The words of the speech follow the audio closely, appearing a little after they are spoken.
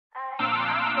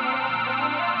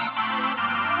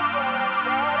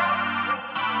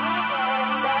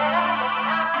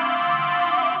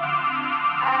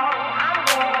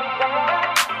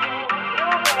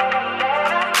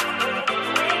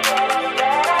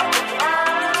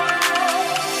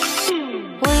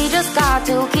got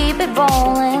to keep it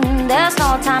rolling. There's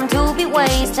no time to be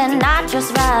wasting. I'd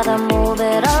just rather move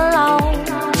it alone.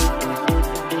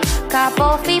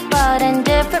 Couple feet but in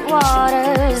different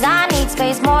waters. I need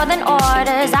space more than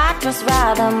orders. I'd just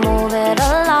rather move it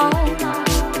alone.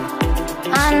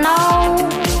 I know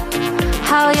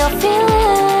how you're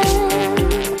feeling,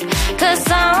 'cause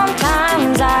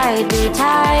sometimes I do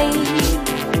tight.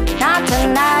 Not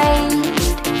tonight.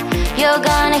 You're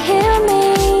gonna hear me.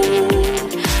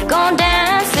 Gon'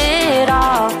 dance it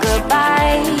off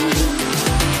goodbye.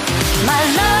 My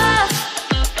love,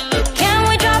 can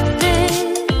we drop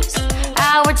this?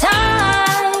 Our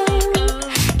time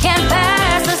can't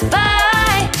pass us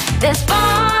by. This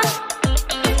bond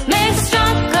makes us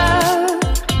stronger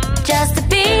just to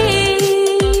be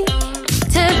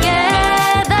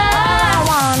together. All I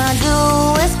wanna do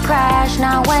is crash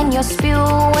now when you're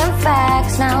spewing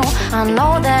facts. Now I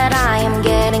know that I am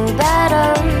getting better.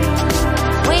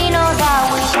 We know that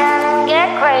we can get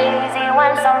crazy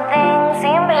when some things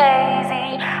seem hazy.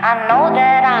 I know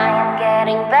that I am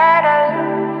getting better.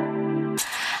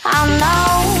 I know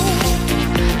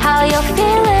how you're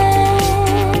feeling,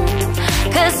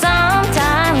 'cause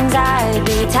sometimes I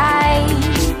do tight.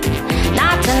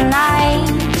 Not tonight.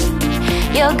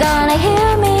 You're gonna hear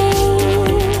me.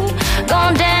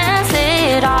 Gon' dance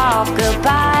it off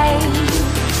goodbye.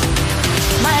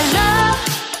 My love,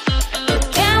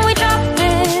 can we drop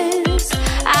this?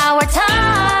 Our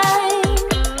time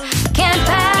can't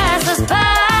pass us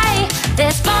by.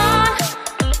 This bond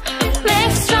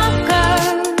makes us stronger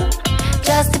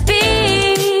just to be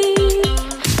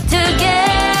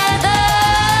together.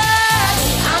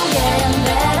 I'm getting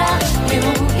better,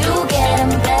 you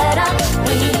getting better.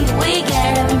 We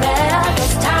getting better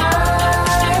this time.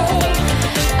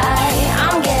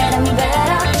 I'm getting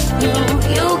better,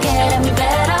 you getting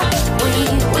better. We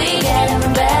getting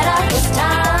better this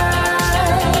time.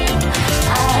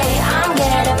 I'm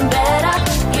getting better,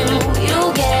 you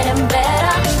getting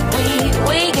better.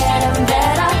 We getting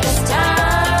better this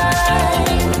time.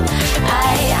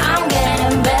 I'm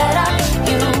getting better,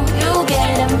 you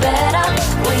getting better.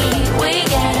 We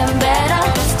getting better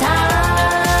this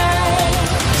time.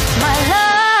 My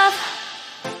love,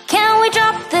 can we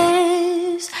drop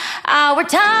this? Our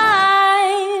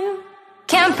time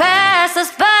can't pass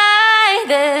us by.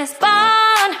 This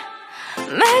bond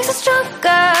makes us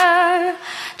stronger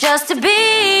just to be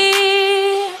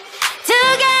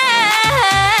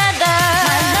together.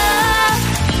 My love,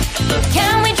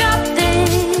 can we drop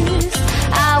this?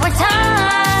 Our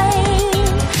time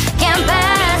can't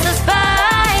pass us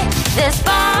by. This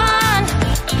bond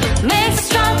makes us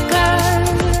stronger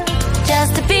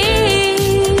just to be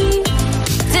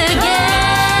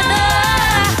together.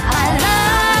 I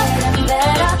love,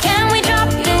 can we drop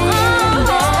this?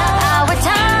 Our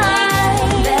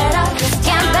time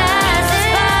can't pass us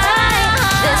by.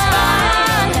 This